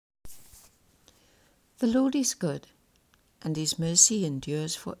The Lord is good, and His mercy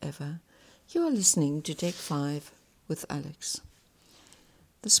endures forever. You are listening to Take 5 with Alex.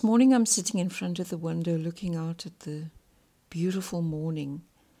 This morning I'm sitting in front of the window looking out at the beautiful morning.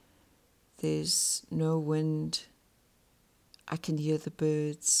 There's no wind. I can hear the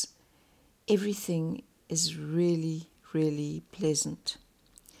birds. Everything is really, really pleasant.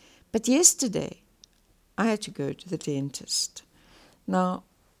 But yesterday, I had to go to the dentist. Now,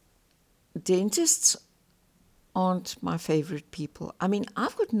 dentists aren't my favorite people. I mean,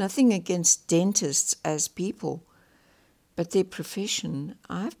 I've got nothing against dentists as people, but their profession,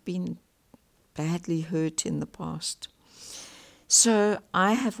 I've been badly hurt in the past. So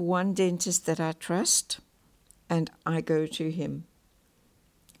I have one dentist that I trust, and I go to him.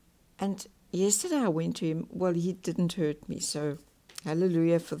 And yesterday I went to him. Well, he didn't hurt me, so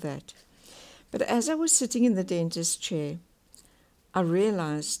hallelujah for that. But as I was sitting in the dentist chair, I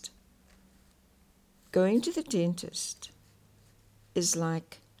realized going to the dentist is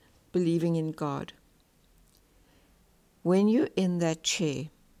like believing in God. When you're in that chair,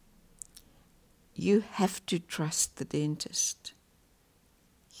 you have to trust the dentist.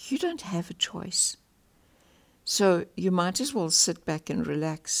 You don't have a choice. So you might as well sit back and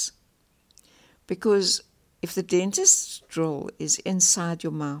relax. Because if the dentist's drill is inside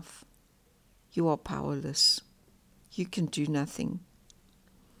your mouth, you are powerless. You can do nothing.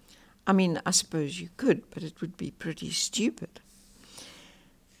 I mean, I suppose you could, but it would be pretty stupid.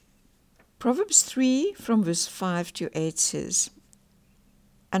 Proverbs 3 from verse 5 to 8 says,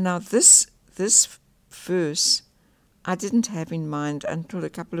 and now this verse I didn't have in mind until a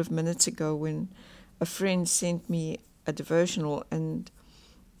couple of minutes ago when a friend sent me a devotional and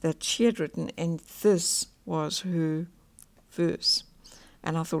that she had written, and this was her verse.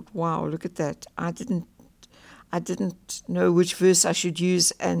 And I thought, wow, look at that. I didn't know which verse I should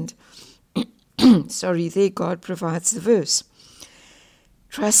use, and sorry, there God provides the verse.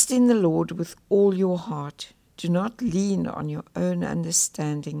 Trust in the Lord with all your heart. Do not lean on your own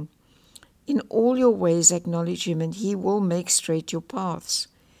understanding. In all your ways acknowledge Him, and He will make straight your paths.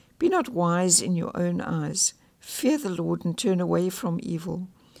 Be not wise in your own eyes. Fear the Lord and turn away from evil.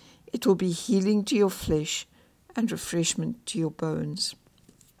 It will be healing to your flesh and refreshment to your bones.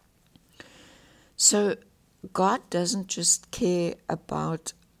 So God doesn't just care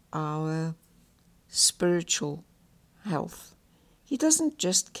about our spiritual health. He doesn't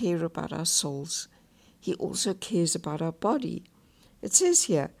just care about our souls. He also cares about our body. It says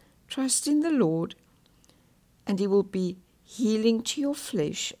here, trust in the Lord, and He will be healing to your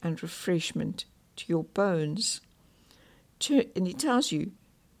flesh and refreshment to your bones. And He tells you,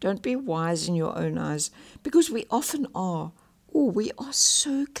 don't be wise in your own eyes, because we often are. Oh, we are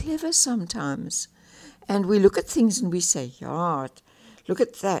so clever sometimes. And we look at things and we say, yeah, look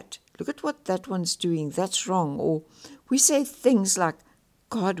at that. Look at what that one's doing. That's wrong. Or we say things like,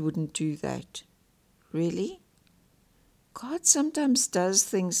 God wouldn't do that. Really? God sometimes does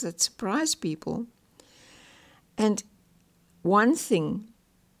things that surprise people. And one thing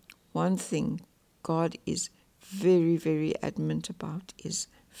God is very, very adamant about is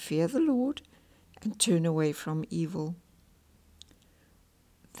fear the Lord and turn away from evil.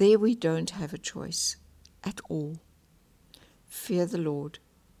 There we don't have a choice at all. Fear the Lord.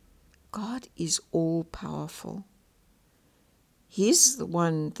 God is all-powerful. He's the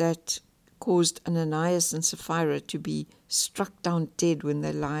one that caused Ananias and Sapphira to be struck down dead when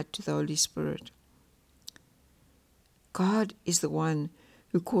they lied to the Holy Spirit. God is the one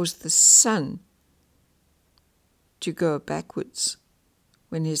who caused the sun to go backwards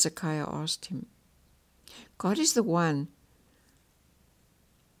when Hezekiah asked him. God is the one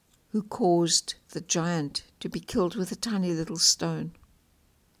who caused the giant to be killed with a tiny little stone.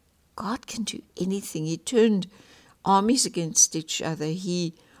 God can do anything. He turned armies against each other.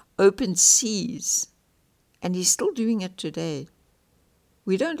 He opened seas, and He's still doing it today.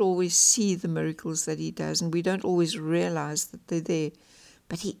 We don't always see the miracles that He does, and we don't always realize that they're there,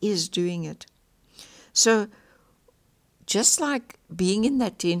 but He is doing it. So just like being in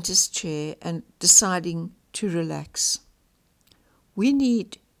that dentist chair and deciding to relax, we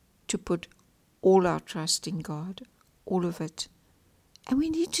need to put all our trust in God, all of it. And we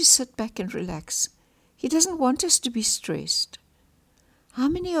need to sit back and relax. He doesn't want us to be stressed. How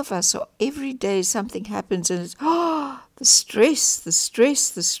many of us are every day something happens and it's, the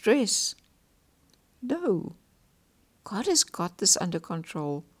stress. No. God has got this under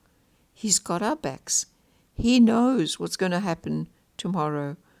control. He's got our backs. He knows what's going to happen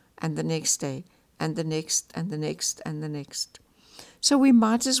tomorrow and the next day and the next and the next and the next. So we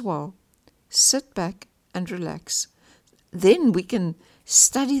might as well sit back and relax. Then we can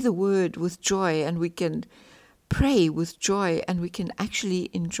study the Word with joy, and we can pray with joy, and we can actually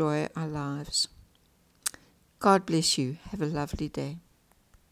enjoy our lives. God bless you. Have a lovely day.